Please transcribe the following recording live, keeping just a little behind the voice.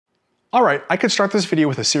Alright, I could start this video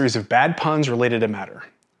with a series of bad puns related to Matter.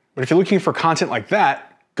 But if you're looking for content like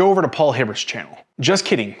that, go over to Paul Hibbert's channel. Just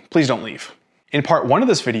kidding, please don't leave. In part 1 of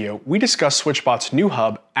this video, we discuss SwitchBot's new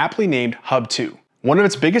hub, aptly named Hub 2. One of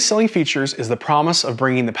its biggest selling features is the promise of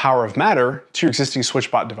bringing the power of Matter to your existing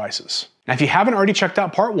SwitchBot devices. Now if you haven't already checked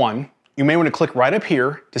out part 1, you may want to click right up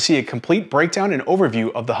here to see a complete breakdown and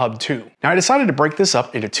overview of the Hub 2. Now I decided to break this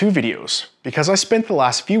up into 2 videos because I spent the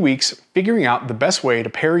last few weeks figuring out the best way to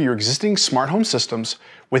pair your existing smart home systems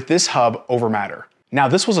with this hub over Matter. Now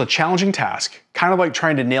this was a challenging task, kind of like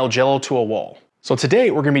trying to nail Jello to a wall. So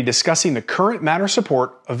today we're going to be discussing the current Matter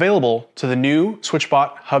support available to the new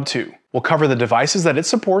SwitchBot Hub 2. We'll cover the devices that it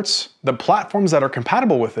supports, the platforms that are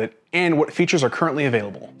compatible with it, and what features are currently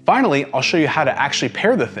available. Finally, I'll show you how to actually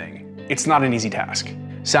pair the thing. It's not an easy task.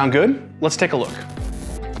 Sound good? Let's take a look.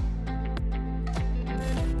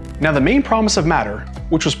 Now the main promise of Matter,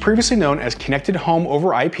 which was previously known as Connected Home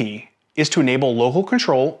over IP, is to enable local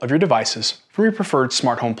control of your devices from your preferred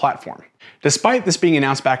smart home platform. Despite this being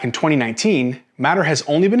announced back in 2019, Matter has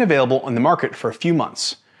only been available on the market for a few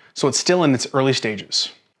months, so it's still in its early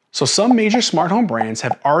stages. So some major smart home brands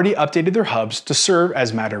have already updated their hubs to serve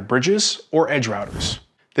as Matter bridges or edge routers.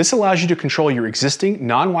 This allows you to control your existing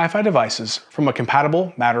non-Wi-Fi devices from a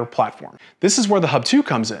compatible Matter platform. This is where the Hub 2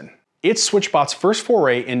 comes in. It's SwitchBot's first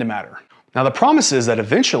foray into Matter. Now the promise is that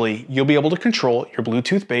eventually you'll be able to control your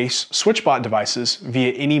Bluetooth-based SwitchBot devices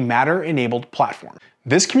via any Matter-enabled platform.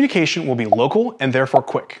 This communication will be local and therefore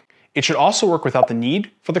quick. It should also work without the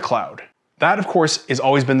need for the cloud. That, of course, has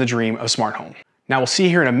always been the dream of smart home. Now we'll see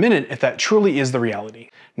here in a minute if that truly is the reality.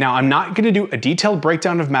 Now I'm not going to do a detailed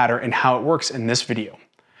breakdown of Matter and how it works in this video.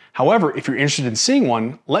 However, if you're interested in seeing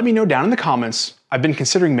one, let me know down in the comments. I've been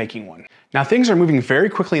considering making one. Now things are moving very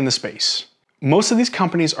quickly in the space. Most of these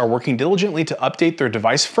companies are working diligently to update their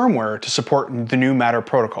device firmware to support the new Matter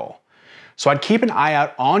protocol. So I'd keep an eye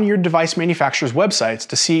out on your device manufacturer's websites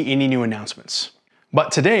to see any new announcements.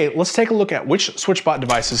 But today, let's take a look at which SwitchBot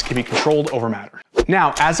devices can be controlled over Matter.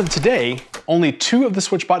 Now, as of today, only 2 of the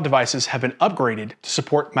SwitchBot devices have been upgraded to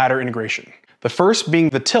support Matter integration. The first being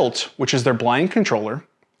the Tilt, which is their blind controller,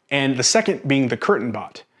 and the second being the Curtain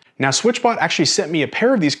Bot. Now SwitchBot actually sent me a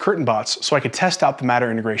pair of these curtain bots so I could test out the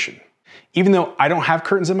Matter integration. Even though I don't have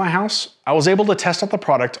curtains in my house, I was able to test out the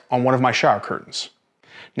product on one of my shower curtains.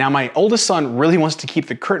 Now my oldest son really wants to keep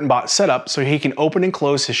the curtain bot set up so he can open and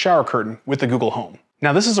close his shower curtain with the Google Home.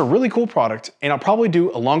 Now this is a really cool product and I'll probably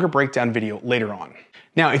do a longer breakdown video later on.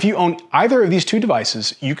 Now if you own either of these 2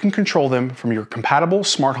 devices, you can control them from your compatible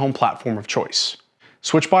smart home platform of choice.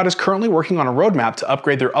 SwitchBot is currently working on a roadmap to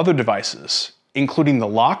upgrade their other devices, including the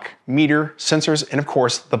lock, meter, sensors, and of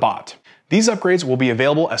course the bot. These upgrades will be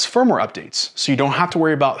available as firmware updates, so you don't have to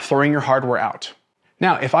worry about throwing your hardware out.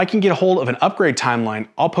 Now, if I can get a hold of an upgrade timeline,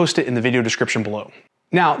 I'll post it in the video description below.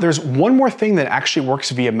 Now, there's one more thing that actually works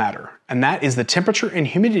via Matter, and that is the temperature and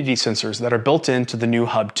humidity sensors that are built into the new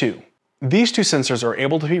Hub 2. These 2 sensors are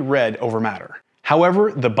able to be read over Matter.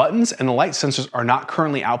 However, the buttons and the light sensors are not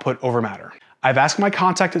currently output over Matter. I've asked my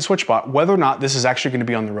contact at SwitchBot whether or not this is actually going to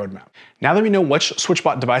be on the roadmap. Now that we know which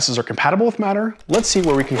SwitchBot devices are compatible with Matter, let's see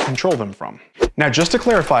where we can control them from. Now just to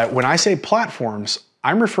clarify, when I say platforms,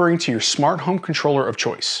 I'm referring to your smart home controller of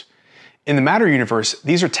choice. In the Matter universe,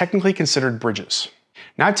 these are technically considered bridges.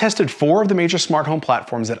 Now I've tested 4 of the major smart home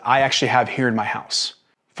platforms that I actually have here in my house.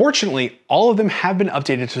 Fortunately, all of them have been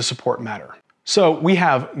updated to support Matter. So we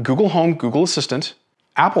have Google Home, Google Assistant,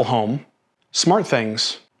 Apple Home,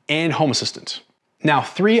 SmartThings, and Home Assistant. Now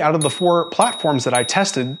 3 out of the 4 platforms that I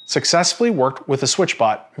tested successfully worked with a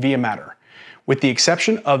SwitchBot via Matter, with the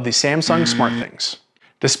exception of the Samsung SmartThings.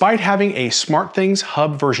 Despite having a SmartThings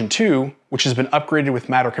Hub version 2, which has been upgraded with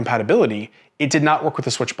Matter compatibility, it did not work with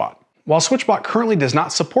the SwitchBot. While SwitchBot currently does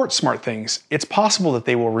not support SmartThings, it's possible that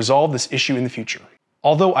they will resolve this issue in the future.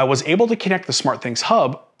 Although I was able to connect the SmartThings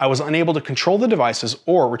Hub, I was unable to control the devices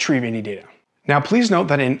or retrieve any data. Now please note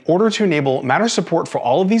that in order to enable Matter support for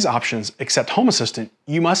all of these options except Home Assistant,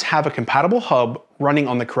 you must have a compatible hub running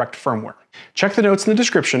on the correct firmware. Check the notes in the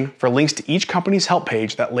description for links to each company's help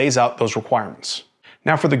page that lays out those requirements.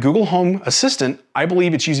 Now for the Google Home Assistant, I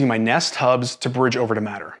believe it's using my Nest hubs to bridge over to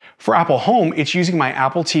Matter. For Apple Home, it's using my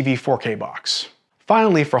Apple TV 4K box.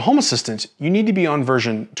 Finally, for Home Assistant, you need to be on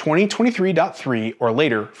version 2023.3 or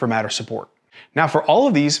later for Matter support. Now for all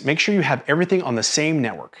of these, make sure you have everything on the same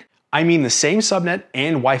network. I mean the same subnet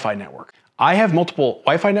and Wi-Fi network. I have multiple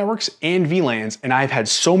Wi-Fi networks and VLANs, and I've had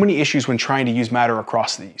so many issues when trying to use Matter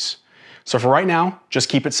across these. So for right now, just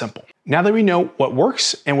keep it simple. Now that we know what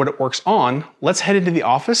works and what it works on, let's head into the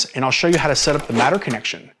office and I'll show you how to set up the Matter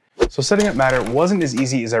connection. So setting up Matter wasn't as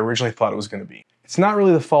easy as I originally thought it was going to be. It's not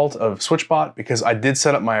really the fault of SwitchBot because I did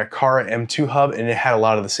set up my Aqara M2 hub and it had a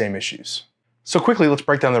lot of the same issues. So quickly, let's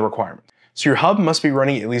break down the requirements. So your hub must be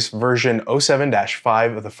running at least version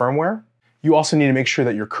 07-5 of the firmware. You also need to make sure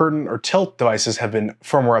that your curtain or tilt devices have been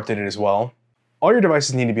firmware updated as well. All your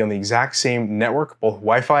devices need to be on the exact same network, both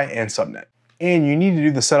Wi-Fi and subnet. And you need to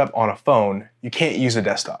do the setup on a phone. You can't use a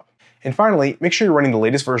desktop. And finally, make sure you're running the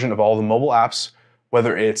latest version of all the mobile apps,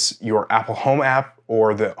 whether it's your Apple Home app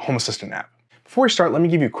or the Home Assistant app. Before we start, let me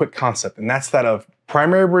give you a quick concept, and that's that of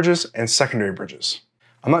primary bridges and secondary bridges.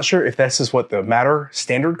 I'm not sure if this is what the Matter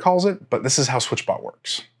standard calls it, but this is how SwitchBot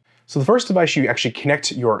works. So the first device you actually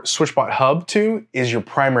connect your SwitchBot Hub to is your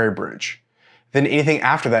primary bridge. Then anything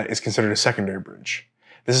after that is considered a secondary bridge.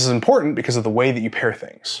 This is important because of the way that you pair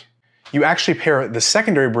things. You actually pair the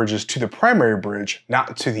secondary bridges to the primary bridge,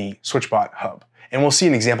 not to the SwitchBot Hub. And we'll see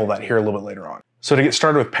an example of that here a little bit later on. So to get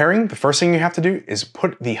started with pairing, the first thing you have to do is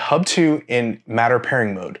put the Hub 2 in Matter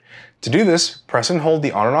pairing mode. To do this, press and hold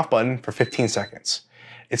the on and off button for 15 seconds.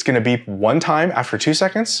 It's going to beep one time after 2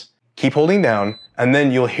 seconds, keep holding down, and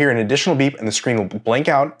then you'll hear an additional beep and the screen will blank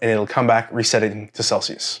out and it'll come back resetting to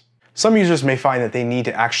Celsius. Some users may find that they need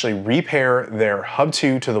to actually repair their Hub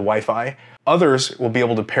 2 to the Wi-Fi. Others will be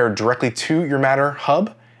able to pair directly to your Matter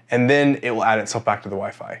hub, and then it will add itself back to the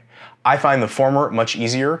Wi-Fi. I find the former much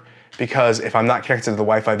easier because if I'm not connected to the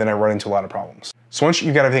Wi-Fi, then I run into a lot of problems. So once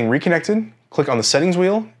you've got everything reconnected, click on the settings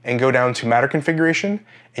wheel and go down to Matter configuration,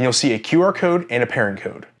 and you'll see a QR code and a pairing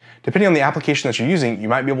code. Depending on the application that you're using, you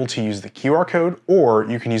might be able to use the QR code or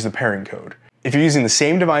you can use the pairing code. If you're using the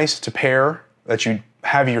same device to pair that you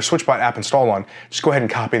have your SwitchBot app installed on, just go ahead and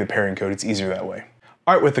copy the pairing code. It's easier that way.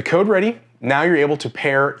 All right, with the code ready, now you're able to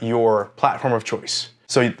pair your platform of choice.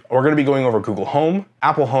 So we're going to be going over Google Home,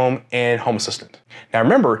 Apple Home, and Home Assistant. Now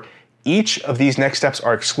remember, each of these next steps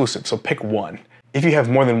are exclusive, so pick one. If you have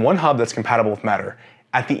more than one hub that's compatible with Matter,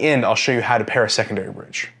 at the end I'll show you how to pair a secondary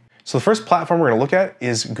bridge. So the first platform we're going to look at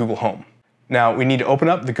is Google Home. Now we need to open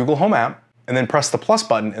up the Google Home app and then press the plus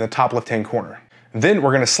button in the top left-hand corner. Then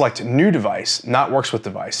we're going to select New Device, not Works with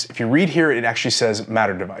Device. If you read here, it actually says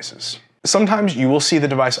Matter Devices. Sometimes you will see the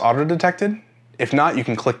device auto-detected. If not, you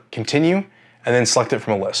can click Continue and then select it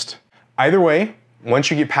from a list. Either way,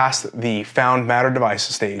 once you get past the Found Matter Device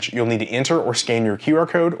stage, you'll need to enter or scan your QR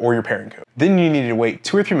code or your pairing code. Then you need to wait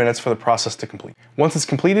 2 or 3 minutes for the process to complete. Once it's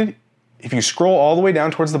completed, if you scroll all the way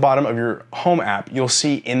down towards the bottom of your Home app, you'll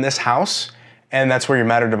see In This House, and that's where your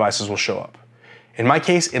Matter devices will show up. In my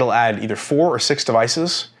case, it'll add either 4 or 6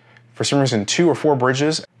 devices, for some reason 2 or 4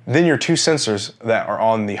 bridges, then your 2 sensors that are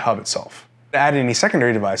on the hub itself. To add any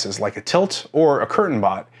secondary devices like a tilt or a curtain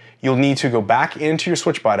bot, you'll need to go back into your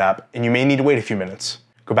SwitchBot app and you may need to wait a few minutes.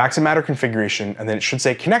 Go back to Matter configuration and then it should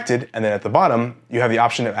say connected, and then at the bottom you have the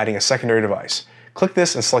option of adding a secondary device. Click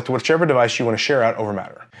this and select whichever device you want to share out over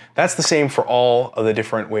Matter. That's the same for all of the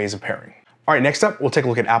different ways of pairing. All right, next up we'll take a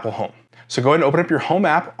look at Apple Home. So go ahead and open up your Home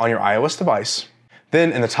app on your iOS device.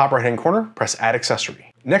 Then in the top right hand corner, press Add Accessory.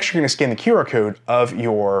 Next, you're going to scan the QR code of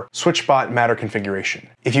your SwitchBot Matter configuration.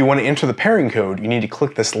 If you want to enter the pairing code, you need to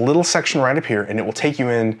click this little section right up here and it will take you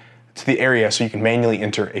in to the area so you can manually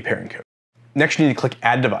enter a pairing code. Next, you need to click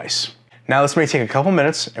Add Device. Now this may take a couple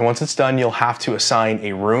minutes, and once it's done, you'll have to assign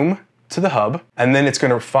a room to the hub, and then it's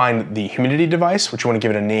going to find the humidity device, which you want to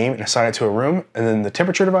give it a name and assign it to a room, and then the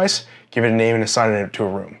temperature device, give it a name and assign it to a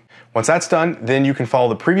room. Once that's done, then you can follow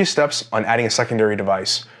the previous steps on adding a secondary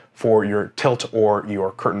device for your tilt or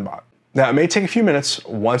your curtain bot. Now it may take a few minutes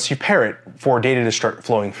once you pair it for data to start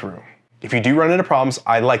flowing through. If you do run into problems,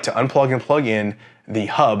 I like to unplug and plug in the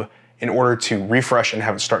hub in order to refresh and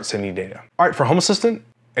have it start sending data. All right, for Home Assistant,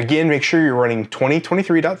 again, make sure you're running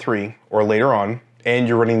 2023.3 or later on, and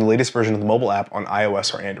you're running the latest version of the mobile app on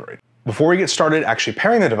iOS or Android. Before we get started actually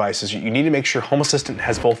pairing the devices, you need to make sure Home Assistant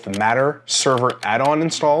has both the Matter server add-on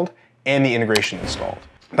installed and the integration installed.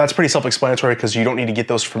 That's pretty self-explanatory because you don't need to get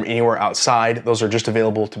those from anywhere outside. Those are just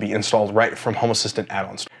available to be installed right from Home Assistant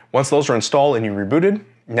add-ons. Once those are installed and you rebooted,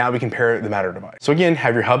 now we can pair the Matter device. So again,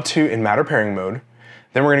 have your Hub 2 in Matter pairing mode.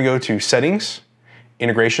 Then we're going to go to Settings,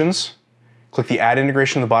 Integrations, click the Add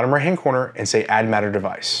Integration in the bottom right-hand corner and say Add Matter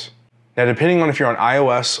Device. Now, depending on if you're on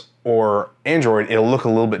iOS or Android, it'll look a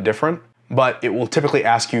little bit different, but it will typically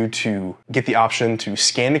ask you to get the option to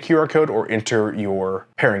scan the QR code or enter your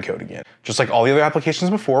pairing code again. Just like all the other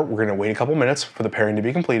applications before, we're going to wait a couple minutes for the pairing to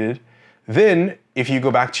be completed. Then, if you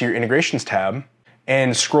go back to your Integrations tab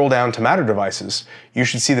and scroll down to Matter Devices, you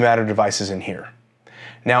should see the Matter Devices in here.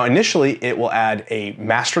 Now, initially, it will add a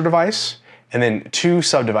master device and then 2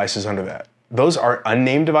 sub-devices under that. Those are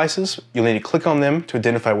unnamed devices. You'll need to click on them to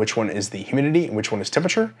identify which one is the humidity and which one is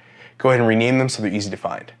temperature. Go ahead and rename them so they're easy to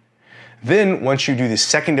find. Then once you do the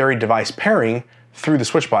secondary device pairing through the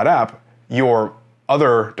SwitchBot app, your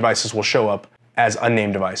other devices will show up as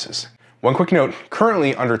unnamed devices. One quick note,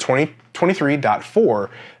 currently under 2023.4,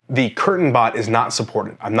 the curtain bot is not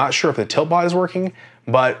supported. I'm not sure if the tilt bot is working,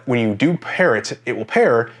 but when you do pair it, it will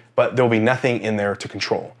pair, but there will be nothing in there to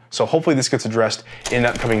control. So hopefully this gets addressed in an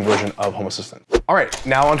upcoming version of Home Assistant. All right,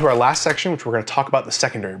 now on to our last section, which we're gonna talk about the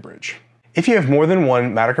secondary bridge. If you have more than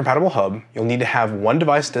one Matter-compatible hub, you'll need to have one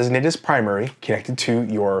device designated as primary connected to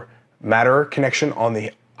your Matter connection on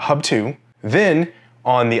the Hub 2. Then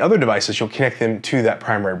on the other devices, you'll connect them to that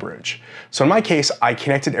primary bridge. So in my case, I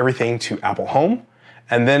connected everything to Apple Home,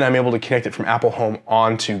 and then I'm able to connect it from Apple Home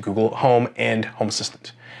onto Google Home and Home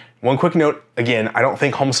Assistant. One quick note, again, I don't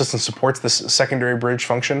think Home Assistant supports this secondary bridge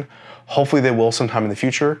function. Hopefully they will sometime in the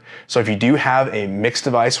future. So if you do have a mixed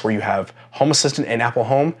device where you have Home Assistant and Apple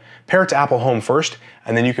Home, pair it to Apple Home first,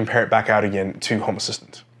 and then you can pair it back out again to Home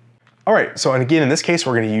Assistant. All right, so and again, in this case,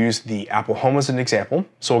 we're gonna use the Apple Home as an example.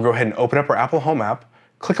 So we'll go ahead and open up our Apple Home app,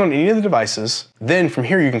 click on any of the devices, then from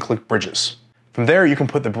here you can click Bridges. From there, you can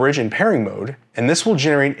put the bridge in pairing mode, and this will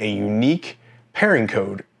generate a unique pairing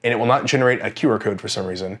code, and it will not generate a QR code for some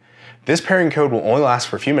reason. This pairing code will only last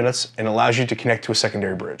for a few minutes and allows you to connect to a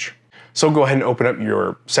secondary bridge. So go ahead and open up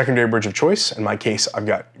your secondary bridge of choice. In my case, I've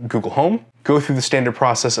got Google Home. Go through the standard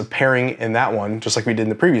process of pairing in that one, just like we did in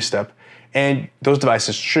the previous step, and those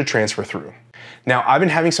devices should transfer through. Now, I've been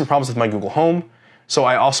having some problems with my Google Home, so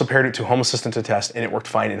I also paired it to Home Assistant to test, and it worked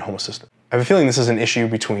fine in Home Assistant. I have a feeling this is an issue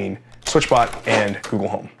between SwitchBot and Google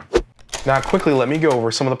Home. Now quickly, let me go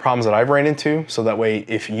over some of the problems that I've ran into, so that way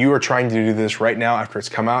if you are trying to do this right now after it's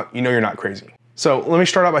come out, you know you're not crazy. So let me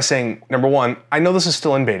start out by saying, number one, I know this is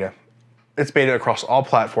still in beta. It's beta across all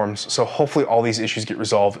platforms, so hopefully all these issues get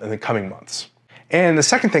resolved in the coming months. And the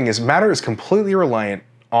second thing is Matter is completely reliant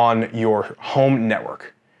on your home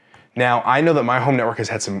network. Now, I know that my home network has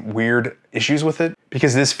had some weird issues with it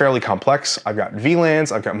because it is fairly complex. I've got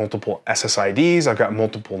VLANs, I've got multiple SSIDs, I've got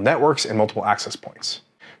multiple networks and multiple access points.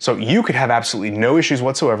 So you could have absolutely no issues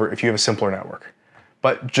whatsoever if you have a simpler network.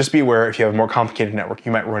 But just be aware, if you have a more complicated network,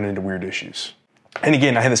 you might run into weird issues. And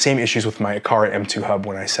again, I had the same issues with my Aqara M2 hub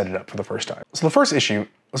when I set it up for the first time. So the first issue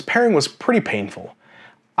was pairing was pretty painful.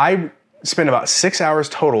 I spent about 6 hours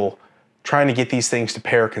total trying to get these things to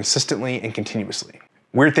pair consistently and continuously.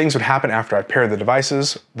 Weird things would happen after I paired the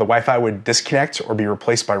devices. The Wi-Fi would disconnect or be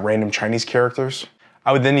replaced by random Chinese characters.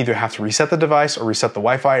 I would then either have to reset the device or reset the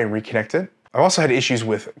Wi-Fi and reconnect it. I've also had issues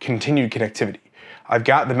with continued connectivity. I've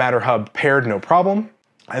got the Matter hub paired, no problem.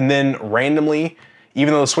 And then randomly,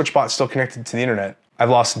 even though the SwitchBot's still connected to the internet, I've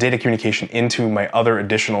lost data communication into my other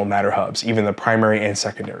additional Matter hubs, even the primary and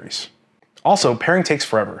secondaries. Also, pairing takes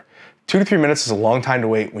forever. 2 to 3 minutes is a long time to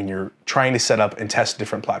wait when you're trying to set up and test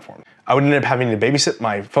different platforms. I would end up having to babysit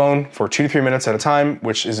my phone for 2 to 3 minutes at a time,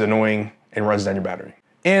 which is annoying and runs down your battery.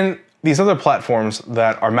 And these other platforms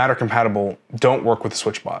that are Matter compatible don't work with the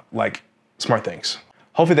SwitchBot, like SmartThings.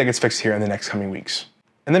 Hopefully that gets fixed here in the next coming weeks.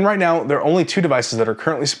 And then right now, there are only 2 devices that are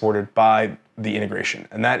currently supported by the integration,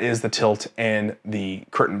 and that is the Tilt and the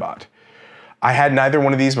Curtain Bot. I had neither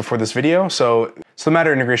one of these before this video, so the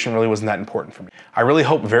Matter integration really wasn't that important for me. I really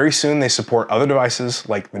hope very soon they support other devices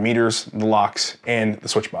like the meters, the locks, and the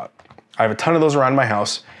SwitchBot. I have a ton of those around my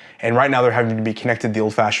house, and right now they're having to be connected the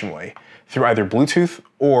old-fashioned way, through either Bluetooth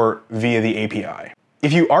or via the API.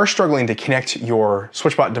 If you are struggling to connect your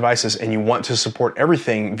SwitchBot devices and you want to support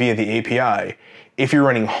everything via the API, if you're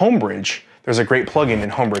running Homebridge, there's a great plugin in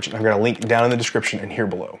Homebridge, and I'm gonna link down in the description and here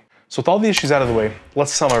below. So with all the issues out of the way,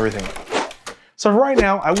 let's sum everything up. So for right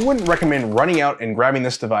now, I wouldn't recommend running out and grabbing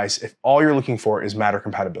this device if all you're looking for is Matter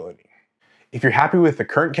compatibility. If you're happy with the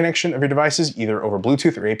current connection of your devices, either over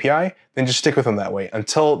Bluetooth or API, then just stick with them that way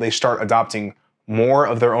until they start adopting more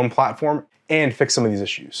of their own platform and fix some of these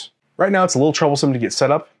issues. Right now, it's a little troublesome to get set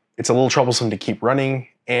up, it's a little troublesome to keep running,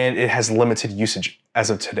 and it has limited usage as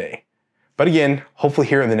of today. But again, hopefully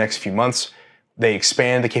here in the next few months, they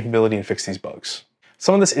expand the capability and fix these bugs.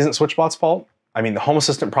 Some of this isn't SwitchBot's fault. I mean, the Home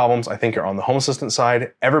Assistant problems, I think, are on the Home Assistant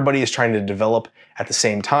side. Everybody is trying to develop at the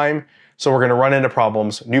same time, so we're gonna run into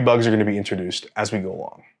problems. New bugs are gonna be introduced as we go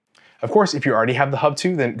along. Of course, if you already have the Hub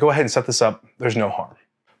 2, then go ahead and set this up. There's no harm.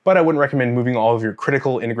 But I wouldn't recommend moving all of your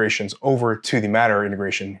critical integrations over to the Matter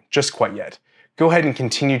integration just quite yet. Go ahead and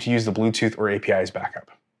continue to use the Bluetooth or API as backup.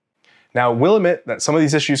 Now, we'll admit that some of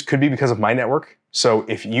these issues could be because of my network, so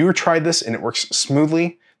if you tried this and it works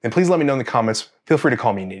smoothly, then please let me know in the comments. Feel free to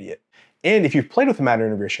call me an idiot. And if you've played with the Matter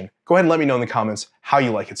integration, go ahead and let me know in the comments how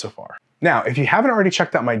you like it so far. Now, if you haven't already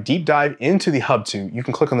checked out my deep dive into the Hub 2, you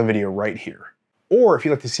can click on the video right here. Or if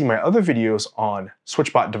you'd like to see my other videos on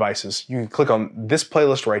SwitchBot devices, you can click on this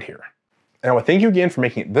playlist right here. And I want to thank you again for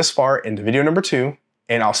making it this far into video number 2,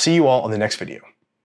 and I'll see you all in the next video.